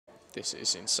This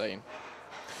is insane.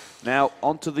 Now,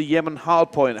 onto the Yemen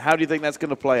hardpoint. How do you think that's going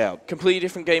to play out? Completely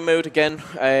different game mode again.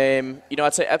 You know,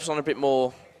 I'd say Epsilon a bit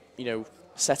more, you know,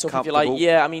 set up, if you like.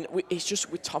 Yeah, I mean, it's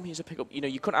just with Tommy as a pickup, you know,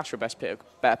 you couldn't ask for a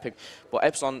better pick. But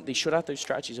Epsilon, they should have those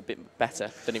strategies a bit better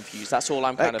than Infused. That's all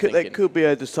I'm kind of thinking. That could be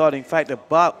a deciding factor,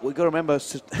 but we've got to remember,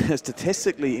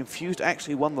 statistically, Infused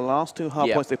actually won the last 2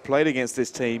 hardpoints they played against this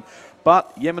team.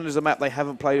 But Yemen is a map they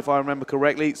haven't played, if I remember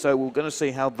correctly, so we're going to see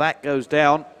how that goes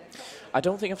down. I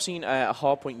don't think I've seen a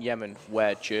hardpoint Yemen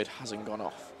where Jerd hasn't gone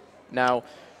off. Now,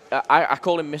 I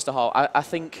call him Mr. Hard. I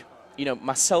think, you know,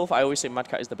 myself, I always say Mad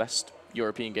Cat is the best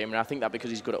European gamer, and I think that because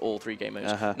he's good at all 3 game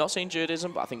modes. Not saying Jerd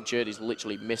isn't, but I think Jerd is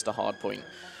literally Mr. Hardpoint.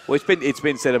 Well, it's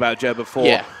been said about Jerd before.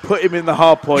 Yeah. Put him in the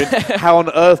hardpoint. How on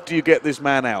earth do you get this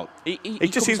man out? He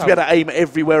just seems to be able to aim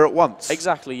everywhere at once.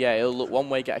 Exactly, yeah. He'll look one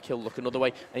way, get a kill, look another way.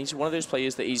 And he's one of those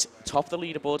players that he's top of the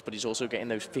leaderboards, but he's also getting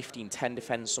those 15, 10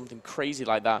 defends, something crazy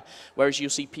like that. Whereas you'll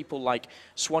see people like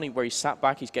Swanee, where he's sat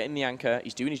back, he's getting the anchor,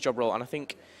 he's doing his job role, and I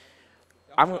think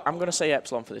I'm going to say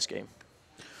Epsilon for this game.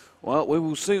 Well, we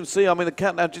will soon see. I mean, the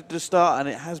countdown did just start, and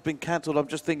it has been cancelled. I'm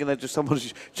just thinking that just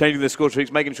someone's changing their score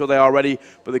streaks, making sure they are ready.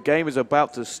 But the game is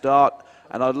about to start,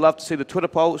 and I'd love to see the Twitter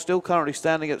poll still currently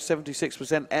standing at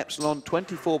 76% Epsilon,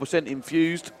 24%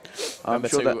 Infused. Remember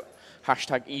to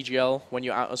hashtag EGL when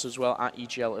you're at us as well, at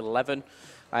EGL11.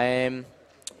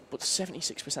 But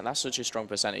 76%, that's such a strong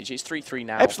percentage. It's 3-3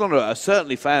 now. Epsilon are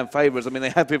certainly fan favourites. I mean, they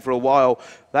have been for a while.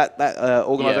 That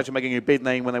organisation making a big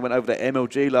name when they went over to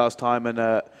MLG last time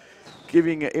and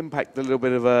giving Impact a little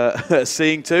bit of a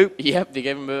seeing to. Yep, they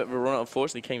gave him a run.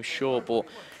 Unfortunately, came short. But,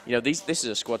 you know, this is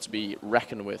a squad to be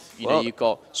reckoned with. You know, you've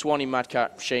got Swanee, Mad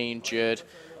Cat, Shane, Jerd.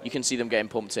 You can see them getting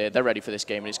pumped here. They're ready for this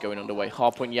game, and it's going underway.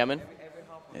 Hardpoint Yemen.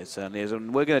 It certainly is,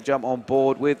 and we're going to jump on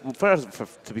board with,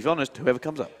 to be honest, whoever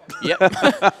comes up. Yep.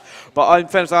 But in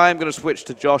fairness, I am going to switch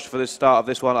to Josh for this start of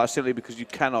this one, simply because you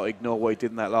cannot ignore what he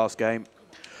did in that last game.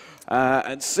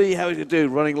 And see how he's going to do,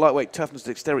 running lightweight, toughness,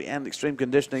 dexterity, and extreme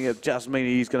conditioning. It just means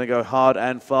he's going to go hard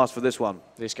and fast for this one.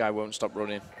 This guy won't stop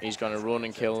running. He's going to run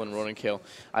and kill and run and kill.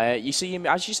 You see him,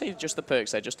 as you say, just the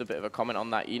perks there, just a bit of a comment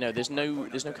on that. You know, there's no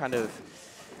kind of,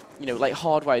 you know, like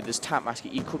hardwired, there's tap mask.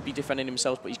 He could be defending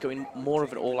himself, but he's going more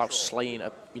of an all-out slaying,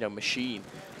 machine.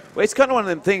 Well, it's kind of one of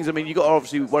them things. I mean, you've got to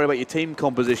obviously worry about your team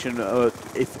composition.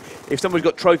 If somebody's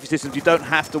got trophy systems, you don't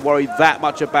have to worry that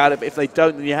much about it. But if they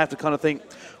don't, then you have to kind of think,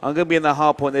 I'm going to be in the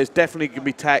hard point. There's definitely going to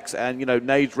be tax and, you know,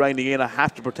 nades raining in. I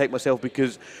have to protect myself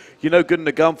because you're no good in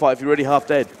a gunfight if you're already half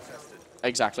dead.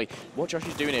 Exactly. What Josh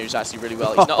is doing here is actually really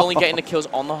well. He's not only getting the kills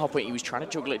on the hard point, he was trying to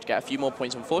juggle it to get a few more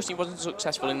points. Unfortunately, he wasn't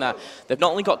successful in that. They've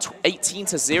not only got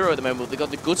 18-0 at the moment, but they've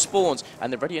got the good spawns,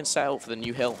 and they're ready and set out for the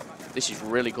new hill. This is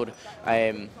really good.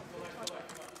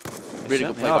 Really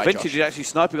good play by Vintage Josh. is actually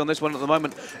sniping on this one at the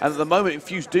moment. And at the moment,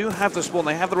 Infused do have the spawn.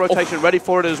 They have the rotation ready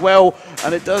for it as well.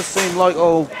 And it does seem like,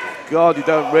 oh, God, you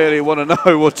don't really want to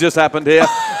know what just happened here.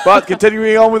 But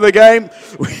continuing on with the game,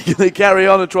 they carry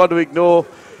on and try to ignore.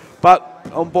 But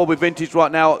on board with Vintage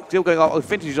right now, still going on.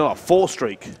 Vintage is on a 4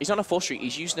 streak. He's on a 4 streak.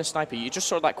 He's using a sniper. You just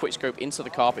saw that quick scope into the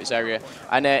carpets area.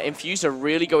 And Infused are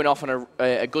really going off on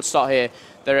a good start here.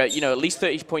 They're at least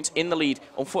 30 points in the lead.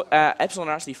 Epsilon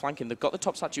are actually flanking. They've got the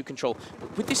top statue control.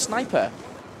 But with this sniper,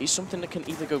 it's something that can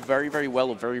either go very, very well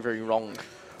or very, very wrong.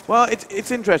 Well, it's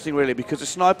interesting, really, because the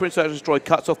sniper in Search and Destroy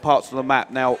cuts off parts of the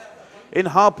map. Now, in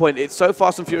Hardpoint, it's so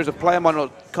fast and furious, a player might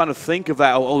not kind of think of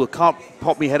that, I can't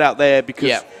pop me head out there,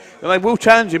 because they will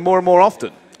challenge him more and more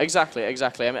often. Exactly.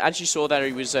 I mean, as you saw there,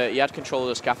 he had control of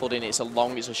the scaffolding. It's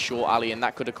a short alley, and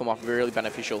that could have come off really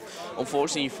beneficial.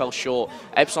 Unfortunately, he fell short.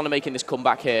 Epsilon are making this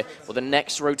comeback here, but the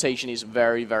next rotation is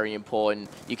very, very important.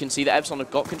 You can see that Epsilon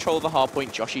have got control of the hard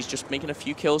point. Josh is just making a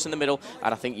few kills in the middle,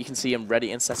 and I think you can see him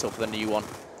ready and set up for the new one.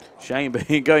 Shane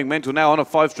going mental now on a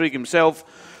 5 streak himself.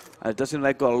 It does seem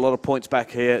they've got a lot of points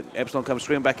back here. Epsilon comes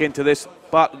streaming back into this,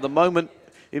 but at the moment,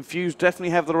 Infused definitely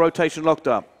have the rotation locked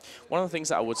up. One of the things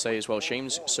that I would say as well,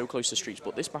 Shane's so close to streaks,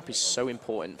 but this map is so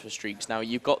important for streaks. Now,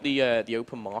 you've got the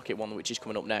open market one, which is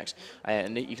coming up next,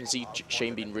 and you can see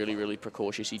Shane being really, really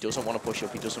precautious. He doesn't want to push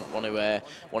up. He doesn't want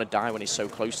to die when he's so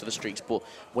close to the streaks. But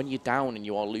when you're down and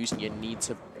you are losing, you need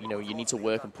to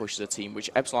work and push as a team, which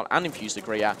Epsilon and Infused are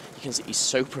great at. You can see he's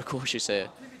so precautious here.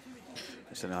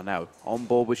 So now on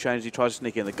board with Shane as he tries to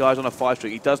sneak in. The guy's on a 5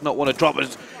 streak. He does not want to drop.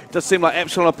 It does seem like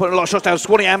Epsilon are putting a lot of shots down.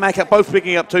 Swanee and Mad Cat both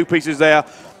picking up 2 pieces there.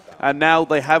 And now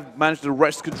they have managed to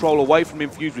wrest control away from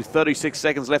Infused with 36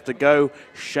 seconds left to go.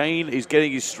 Shane is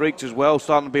getting his streaks as well,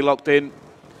 starting to be locked in.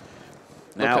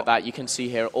 Look at that. You can see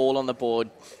here all on the board.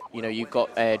 You know, you've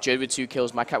got Jerd with 2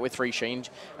 kills, Mad Cat with 3, Shane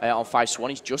on 5 Swan.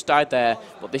 He's just died there,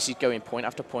 but this is going point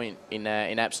after point in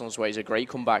Epsilon's way. It's a great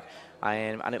comeback.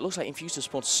 And it looks like Infused has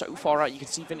spawned so far out. You can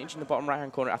see Vintage in the bottom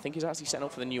right-hand corner. I think he's actually setting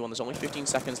up for the new one. There's only 15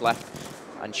 seconds left.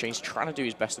 And Shane's trying to do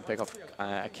his best to pick off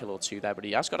a kill or 2 there, but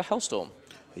he has got a Hellstorm.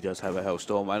 He does have a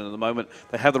Hellstorm, and at the moment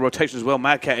they have the rotation as well.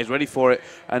 Mad Cat is ready for it,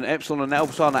 and Epsilon are now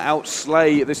trying to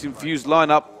outslay this Infused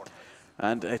lineup.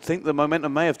 And I think the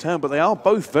momentum may have turned, but they are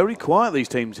both very quiet, these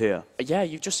teams here. Yeah,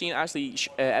 you've just seen actually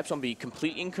Epsilon be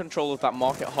completely in control of that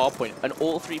market hardpoint, and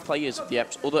all 3 players of the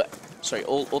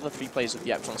all other 3 players of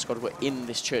the Epsilon squad were in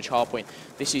this church hardpoint.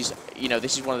 This is, you know,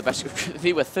 this is one of the best.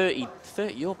 They were 30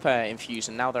 up Infused,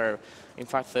 and now they're in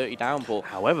fact 30 down. But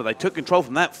however, they took control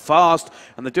from that fast,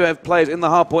 and they do have players in the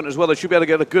hardpoint as well. They should be able to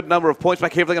get a good number of points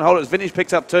back here if they can hold it. As Vintage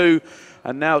picks up 2,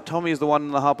 and now Tommy is the one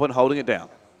in the hardpoint holding it down.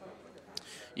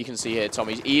 You can see here,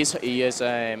 Tommy, he is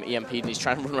EMP'd and he's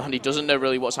trying to run around. He doesn't know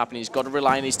really what's happening. He's got to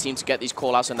rely on his team to get these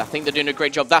call-outs, and I think they're doing a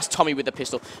great job. That's Tommy with the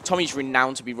pistol. Tommy's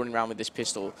renowned to be running around with this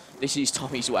pistol. This is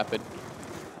Tommy's weapon.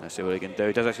 Let's see what he can do.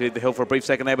 He does actually lead the hill for a brief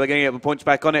second there, but they're getting the points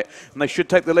back on it, and they should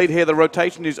take the lead here. The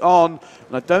rotation is on,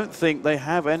 and I don't think they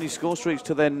have any score streaks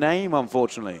to their name,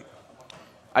 unfortunately.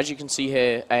 As you can see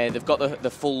here, they've got the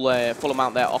full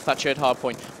amount there off that shared hard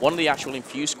point. One of the actual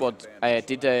Infused squad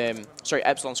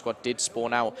Epsilon squad did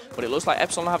spawn out, but it looks like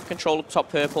Epsilon have control of top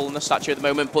purple and the statue at the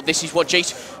moment. But this is what Jake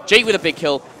with a big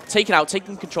kill,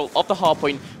 taking control of the hard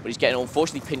point, but he's getting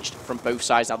unfortunately pinched from both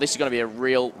sides. Now this is going to be a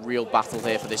real battle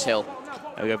here for this hill.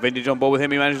 There we go, Vintage on board with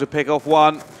him. He manages to pick off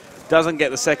 1, doesn't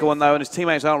get the second one though, and his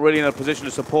teammates aren't really in a position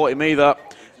to support him either.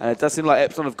 And it does seem like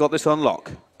Epsilon have got this on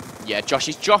lock. Yeah, Josh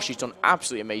has done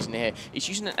absolutely amazing here. He's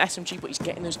using an SMG, but he's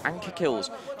getting those anchor kills.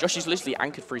 Josh is literally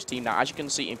anchored for his team now. As you can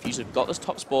see, Infused have got this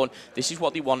top spawn. This is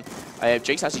what they want.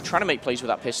 Jake's actually trying to make plays with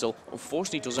that pistol.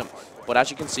 Unfortunately, doesn't. But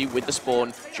as you can see, with the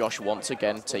spawn, Josh once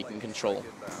again taking control.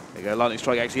 There you go, lightning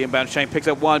strike actually inbound. Shane picks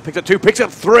up 1, picks up 2, picks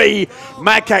up 3.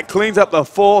 Mad Cat cleans up the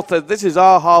 4th. This is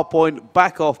our hard point.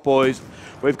 Back off, boys.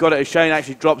 We've got it as Shane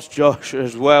actually drops Josh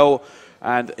as well.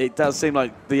 And it does seem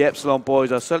like the Epsilon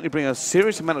boys are certainly bringing a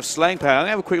serious amount of slaying power. I'm going to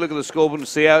have a quick look at the scoreboard and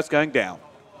see how it's going down.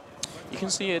 You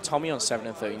can see Tommy on 7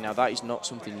 and 30. Now, that is not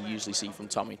something you usually see from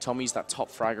Tommy. Tommy's that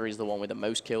top fragger. He's the one with the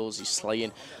most kills. He's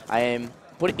slaying.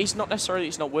 But it's not necessarily,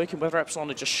 it's not working. Whether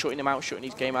Epsilon are just shutting him out, shutting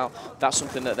his game out, that's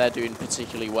something that they're doing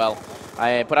particularly well.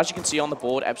 But as you can see on the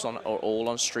board, Epsilon are all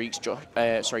on streaks.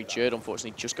 Jerd,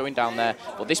 unfortunately, just going down there.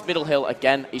 But this middle hill,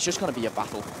 again, it's just going to be a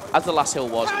battle. As the last hill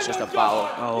was, it's just a battle.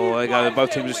 Oh, there you go.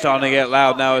 Both teams are starting to get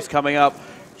loud now. It's coming up.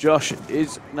 Josh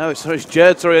is, no, sorry, it's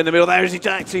Jerd, in the middle there as he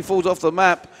actually falls off the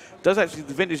map. Does actually,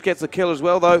 the Vintage gets the kill as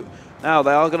well, though. Now,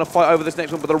 they are going to fight over this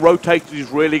next one, but the rotation is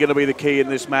really going to be the key in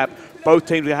this map. Both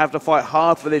teams will have to fight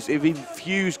hard for this. If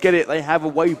Infused get it, they have a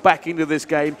way back into this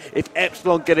game. If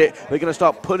Epsilon get it, they're going to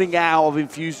start putting out of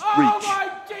Infused reach.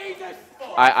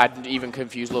 I'm even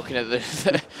confused looking at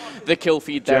the kill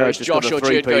feed there. As Josh or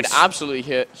Jerd going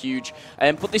absolutely huge.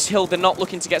 But this hill, they're not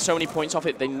looking to get so many points off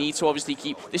it. They need to obviously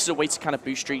keep... This is a way to kind of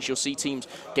boost streaks. You'll see teams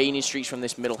gaining streaks from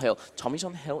this middle hill. Tommy's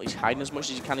on the hill. He's hiding as much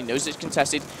as he can. He knows it's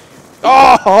contested.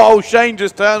 Oh, Shane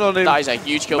just turned on him. That is a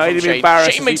huge kill from Shane.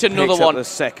 Shane makes another one. The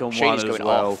second Shane one is as going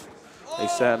well. off. He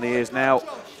certainly is. Now,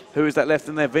 who is that left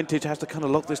in there? Vintage has to kind of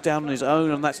lock this down on his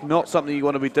own, and that's not something you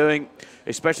want to be doing,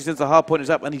 especially since the hard point is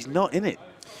up and he's not in it.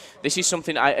 This is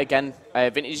something,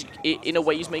 Vintage, in a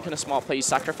way, he's making a smart play. He's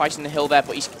sacrificing the hill there,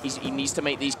 but he needs to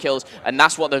make these kills, and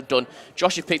that's what they've done.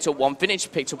 Josh has picked up 1, Vintage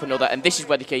has picked up another, and this is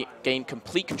where they gain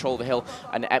complete control of the hill,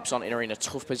 and Epsilon are in a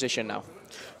tough position now.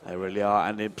 They really are,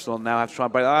 and Epsilon now have to try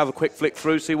and break that. I'll have a quick flick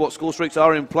through, see what score streaks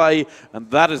are in play, and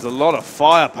that is a lot of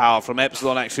firepower from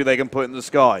Epsilon, actually, they can put in the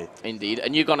sky. Indeed,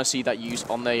 and you're going to see that used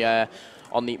on the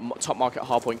top market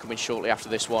hardpoint coming shortly after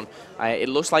this one. It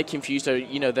looks like Infused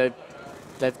are,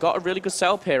 they've got a really good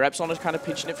setup here. Epsilon is kind of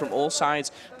pinching it from all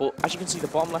sides, but as you can see, the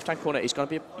bottom left-hand corner is going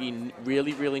to be, you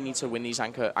really need to win these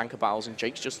anchor battles, and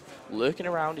Jake's just lurking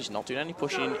around. He's not doing any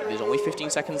pushing. There's only 15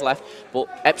 seconds left, but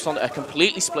Epsilon are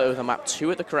completely split over the map.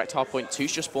 2 at the correct hard point,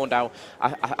 2's just spawned out.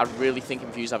 I really think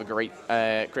Infused have a great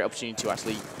opportunity to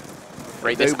actually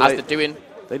break this, as they're doing.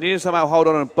 They need to somehow hold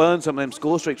on and burn some of them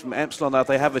score streaks from Epsilon now if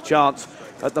they have a chance.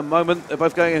 At the moment, they're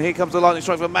both going, and here comes the lightning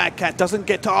strike from Mad Cat. Doesn't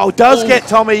get get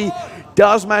Tommy.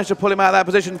 Does manage to pull him out of that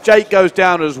position. Jake goes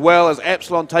down as well as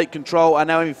Epsilon take control, and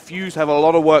now Infused have a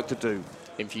lot of work to do.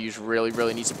 Infused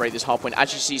really needs to break this hard point.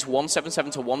 As you see, it's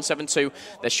 177 to 172.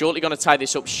 They're shortly going to tie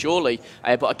this up, surely.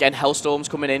 But again, Hellstorm's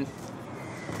coming in.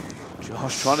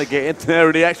 Josh trying to get in there,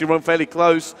 and he actually run fairly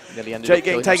close. Jake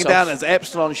getting taken down as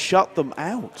Epsilon shut them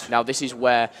out. Now this is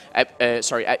where,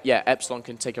 Epsilon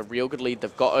can take a real good lead.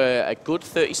 They've got a good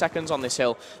 30 seconds on this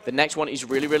hill. The next one is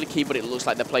really, really key, but it looks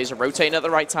like the players are rotating at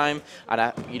the right time. And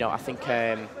I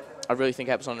really think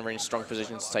Epsilon are in a strong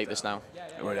position to take this now.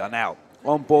 They really are now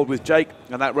on board with Jake,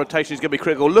 and that rotation is going to be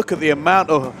critical. Look at the amount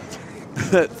of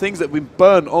things that have been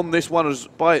burned on this one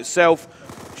by itself.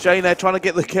 Shane there trying to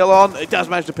get the kill on. He does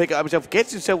manage to pick it up himself.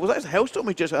 Gets himself. Was that a Hellstorm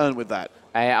he just earned with that?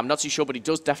 I'm not too sure, but he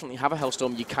does definitely have a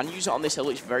Hellstorm. You can use it on this hill.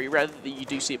 It's very rare that you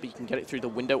do see it, but you can get it through the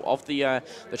window of the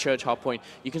church hardpoint.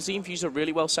 You can see Infused are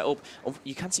really well set up.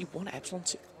 You can see one Epsilon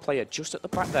player just at the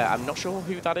back there. I'm not sure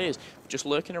who that is. Just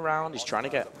lurking around. He's trying to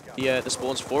get the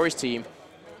spawns for his team.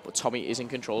 But Tommy is in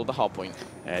control of the hardpoint.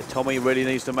 Tommy really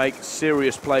needs to make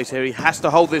serious plays here. He has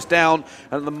to hold this down.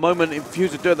 And at the moment,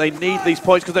 Infused are doing, they need these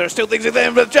points because there are still things in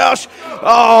there. But Josh,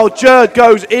 Jerd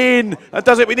goes in and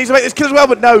does it. He needs to make this kill as well,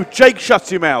 but no, Jake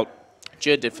shuts him out.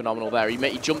 Jerd did phenomenal there.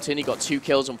 He jumped in, he got 2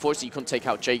 kills. Unfortunately, he couldn't take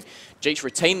out Jake. Jake's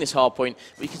retained this hardpoint,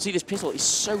 but you can see this pistol is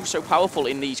so powerful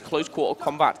in these close quarter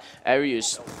combat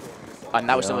areas. And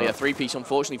now it's only a 3-piece,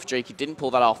 unfortunately, for Jake. He didn't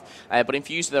pull that off. But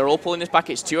Infused, they're all pulling this back.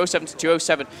 It's 207 to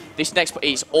 207.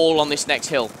 It's all on this next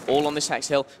hill. All on this next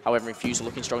hill. However, Infused are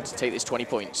looking strong to take this 20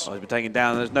 points. He's been taken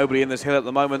down. There's nobody in this hill at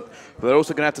the moment. But they're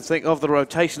also going to have to think of the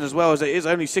rotation as well, as it is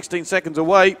only 16 seconds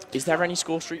away. Is there any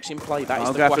score streaks in play? That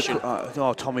is the question.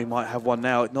 Tommy might have one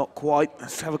now. Not quite.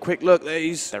 Let's have a quick look. There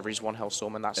is one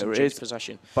Hellstorm, and that's in Jake's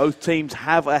possession. Both teams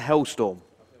have a Hellstorm.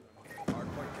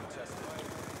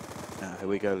 Here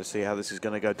we go. Let's see how this is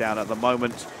going to go down at the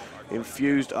moment.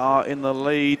 Infused are in the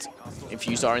lead.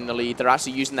 Infused are in the lead. They're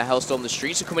actually using the Hellstorm. The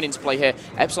streets are coming into play here.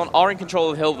 Epsilon are in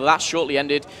control of the hill. That's shortly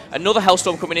ended. Another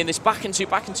Hellstorm coming in. This back and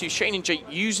two. Shane and Jake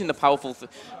using the powerful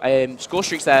score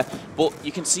streaks there. But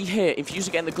you can see here, Infused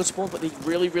are getting the good spawn, but they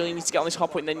really need to get on this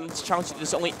hard point. They need to challenge it.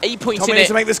 There's only 8 points Tommy in it. needs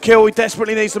to make this kill. He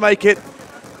desperately needs to make it.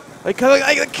 They can't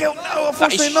make the kill. No,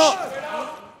 unfortunately not.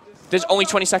 There's only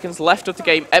 20 seconds left of the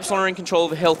game. Epsilon are in control of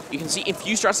the hill. You can see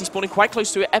Infused are actually spawning quite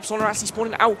close to it. Epsilon are actually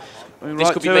spawning out.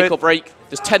 This could be make or break.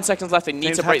 There's 10 seconds left. They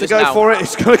need to break this now. Go for it.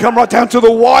 It's going to come right down to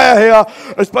the wire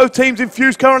here. As both teams,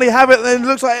 Infused currently have it. And then it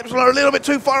looks like Epsilon are a little bit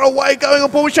too far away. Going on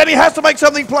board. Shady has to make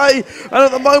something play. And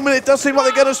at the moment, it does seem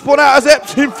like they're going to spawn out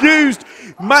as Infused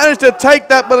managed to take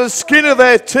that by the skin of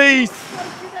their teeth.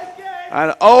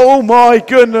 And oh my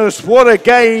goodness, what a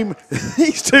game.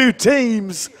 These two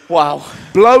teams. Wow.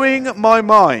 Blowing my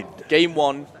mind. Game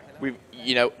 1,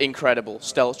 incredible.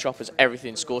 Stealth choppers,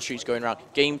 everything, score streaks going around.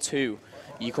 Game 2,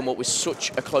 you come up with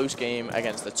such a close game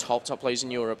against the top players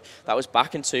in Europe. That was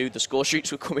back in 2. The score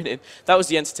streaks were coming in. That was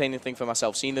the entertaining thing for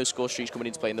myself, seeing those score streaks coming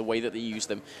into play and the way that they used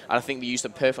them. And I think they used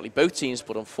them perfectly, both teams,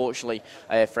 but unfortunately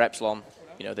for Epsilon,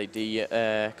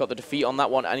 they got the defeat on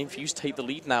that one, and Infused take the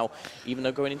lead now, even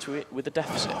though going into it with a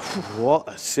deficit. What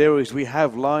a series we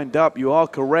have lined up. You are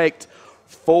correct.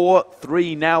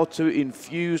 4-3 now to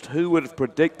Infused. Who would have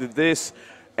predicted this?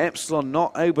 Epsilon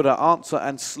not able to answer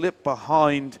and slip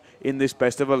behind in this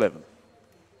best of 11.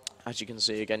 As you can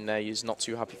see again, there is not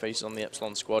too happy faces on the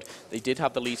Epsilon squad. They did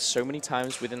have the lead so many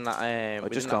times within that. I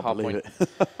just can't believe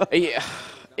it.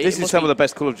 This is some of the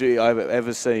best Call of Duty I've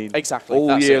ever seen. Exactly.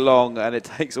 All year long, and it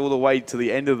takes all the way to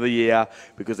the end of the year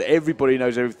because everybody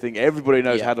knows everything, everybody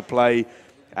knows how to play,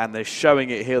 and they're showing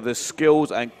it here. The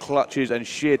skills and clutches and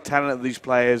sheer talent of these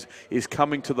players is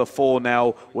coming to the fore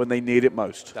now when they need it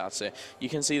most. That's it. You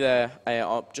can see there,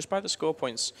 just by the score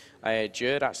points,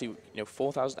 Jerd actually,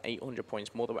 4,800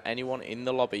 points, more than anyone in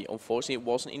the lobby. Unfortunately, it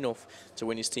wasn't enough to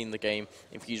win his team the game.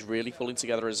 Infused really pulling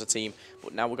together as a team.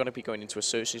 But now we're going to be going into a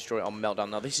Search and Destroy on Meltdown.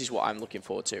 Now, this is what I'm looking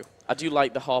forward to. I do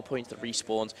like the hard points, the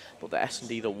respawns, but the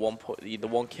S&D, the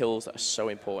one kills that are so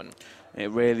important.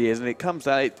 It really is, and it comes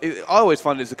out. I always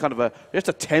find it's a kind of just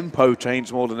a tempo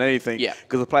change more than anything. Yeah.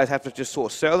 Because the players have to just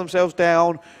sort of settle themselves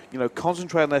down,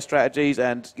 concentrate on their strategies,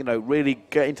 and really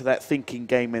get into that thinking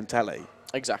game mentality.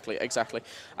 Exactly.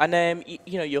 And,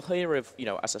 you'll hear of,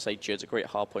 as I say, Jerd's a great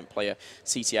hardpoint player.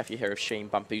 CTF, you hear of Shane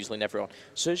bamboozling everyone.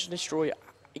 Search and Destroy,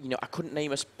 I couldn't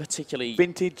name a particularly...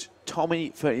 Vintage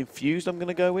Tommy for Infused, I'm going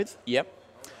to go with. Yep.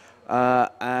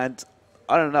 And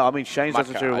I don't know. I mean, Shane's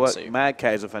doesn't sure work. Mad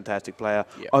Cat is a fantastic player.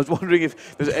 Yep. I was wondering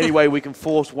if there's any way we can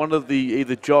force one of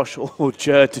either Josh or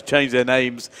Jerd to change their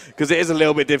names, because it is a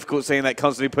little bit difficult seeing that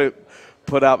constantly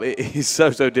put up. It is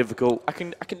so difficult. I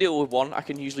can deal with one. I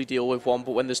can usually deal with one,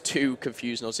 but when there's two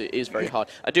confusing us, it is very hard.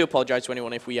 I do apologise to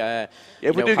anyone if we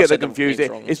if we do get that confused.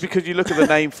 It's because you look at the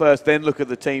name first, then look at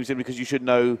the teams, because you should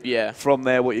know from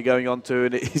there what you're going on to,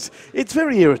 and it's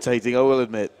very irritating, I will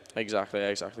admit.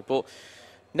 Exactly. But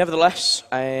Nevertheless,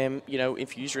 you know,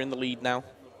 Infused are in the lead now.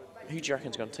 Who do you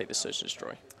reckon is going to take this Search and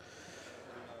Destroy?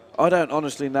 I don't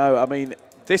honestly know. I mean,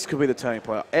 this could be the turning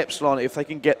point. Epsilon, if they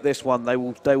can get this one, they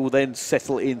will then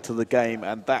settle into the game,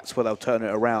 and that's where they'll turn it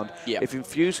around. Yeah. If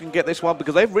Infused can get this one,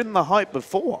 because they've ridden the hype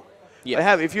before. Yeah. They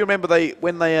have. If you remember,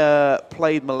 when they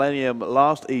played Millennium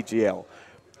last EGL,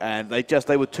 and they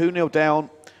were 2-0 down,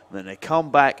 and then they come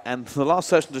back, and the last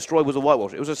Search and Destroy was a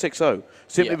whitewash. It was a 6-0,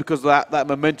 simply because of that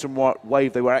momentum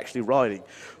wave they were actually riding.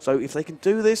 So if they can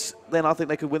do this, then I think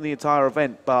they could win the entire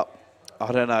event, but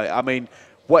I don't know. I mean,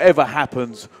 whatever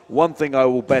happens, one thing I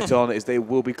will bet on is they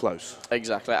will be close.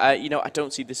 Exactly. You know, I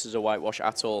don't see this as a whitewash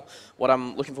at all. What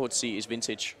I'm looking forward to see is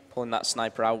Vintage pulling that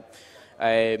sniper out.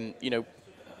 You know,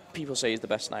 people say he's the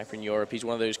best sniper in Europe. He's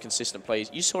one of those consistent players.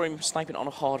 You saw him sniping on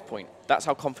a hard point. That's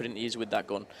how confident he is with that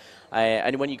gun.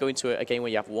 And when you go into a game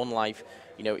where you have one life,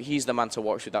 you know, he's the man to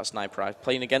watch with that sniper.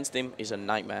 Playing against him is a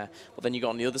nightmare. But then you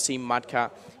got on the other team, Mad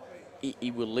Cat.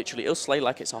 He will literally, he'll slay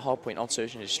like it's a hard point on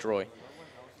Search and Destroy.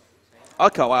 I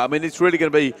can't wait. I mean, it's really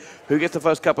going to be who gets the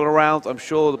first couple of rounds. I'm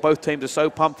sure that both teams are so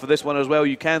pumped for this one as well.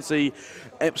 You can see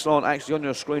Epsilon actually on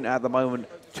your screen at the moment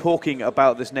talking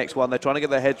about this next one. They're trying to get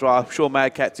their heads right. I'm sure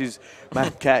Mad Cat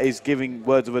is giving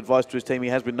words of advice to his team. He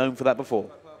has been known for that before.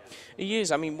 He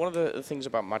is. I mean, one of the things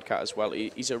about Mad Cat as well,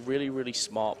 he's a really, really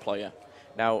smart player.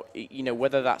 Now, you know,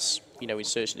 whether that's, you know, in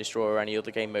Search and Destroy or any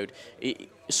other game mode,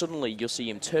 suddenly you'll see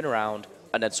him turn around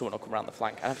and then someone will come around the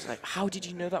flank. And I was like, how did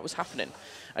you know that was happening?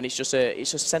 And it's just a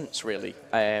sense, really,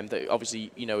 that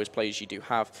obviously, you know, as players you do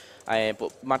have.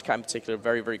 But Mad Cat in particular, a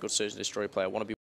very, very good Search and Destroy player. Want to be